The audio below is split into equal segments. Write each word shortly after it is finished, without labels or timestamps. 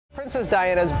Princess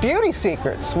Diana's beauty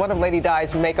secrets. One of Lady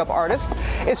Di's makeup artists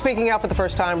is speaking out for the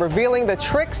first time, revealing the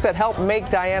tricks that help make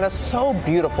Diana so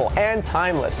beautiful and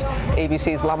timeless.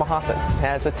 ABC's Lama Hasan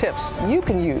has the tips you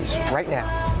can use right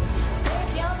now.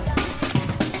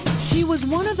 She was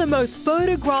one of the most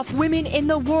photographed women in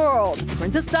the world.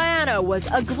 Princess Diana was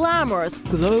a glamorous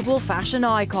global fashion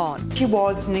icon. She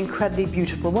was an incredibly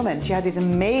beautiful woman. She had these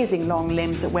amazing long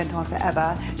limbs that went on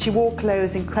forever. She wore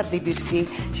clothes incredibly beautifully.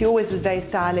 She always was very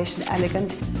stylish and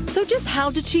elegant. So just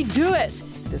how did she do it?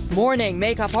 This morning,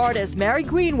 makeup artist Mary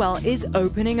Greenwell is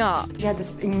opening up. She had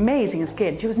this amazing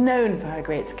skin. She was known for her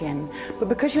great skin. But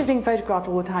because she was being photographed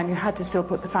all the time, you had to still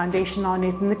put the foundation on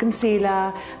it, and the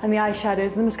concealer, and the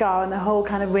eyeshadows, and the mascara, and the whole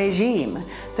kind of regime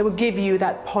that would give you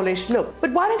that polished look.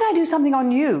 But why don't I do something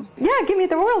on you? Yeah, give me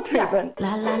the royal treatment.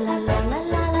 La la la la la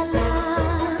la la la.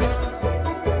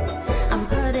 I'm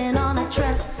putting on a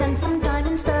dress and some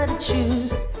diamond-studded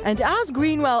shoes. And as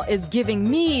Greenwell is giving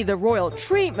me the royal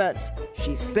treatment,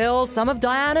 she spills some of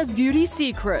Diana's beauty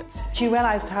secrets. She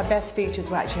realized her best features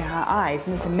were actually her eyes,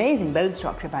 and this amazing bone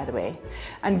structure, by the way,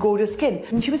 and gorgeous skin.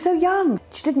 And she was so young.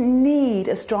 She didn't need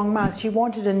a strong mouth. She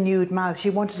wanted a nude mouth. She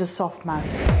wanted a soft mouth.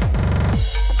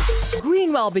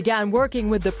 Greenwell began working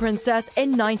with the princess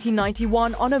in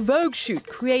 1991 on a Vogue shoot,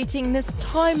 creating this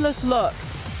timeless look,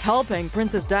 helping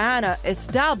Princess Diana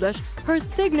establish her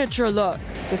signature look.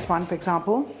 This one, for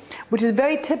example, which is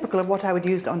very typical of what I would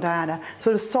use on Diana,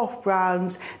 sort of soft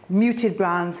browns, muted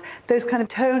browns, those kind of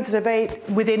tones that are very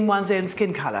within one's own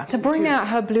skin colour. To bring out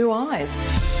her blue eyes.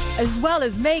 As well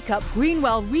as makeup,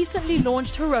 Greenwell recently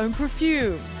launched her own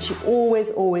perfume. She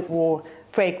always wore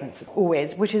fragrance,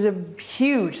 always, which is a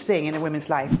huge thing in a woman's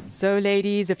life. So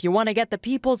ladies, if you want to get the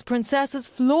People's Princess's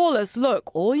flawless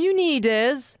look, all you need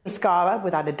is mascara,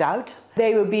 without a doubt.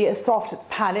 They would be a soft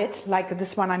palette, like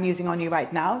this one I'm using on you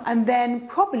right now, and then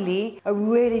probably a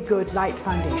really good light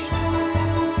foundation.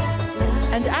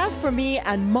 And as for me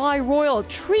and my royal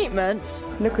treatment...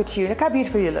 Look at you, look how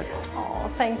beautiful you look.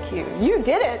 Oh, thank you. You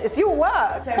did it. It's your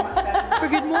work. So much better. For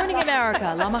Good Morning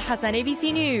America, Lama Hasan,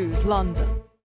 ABC News, London.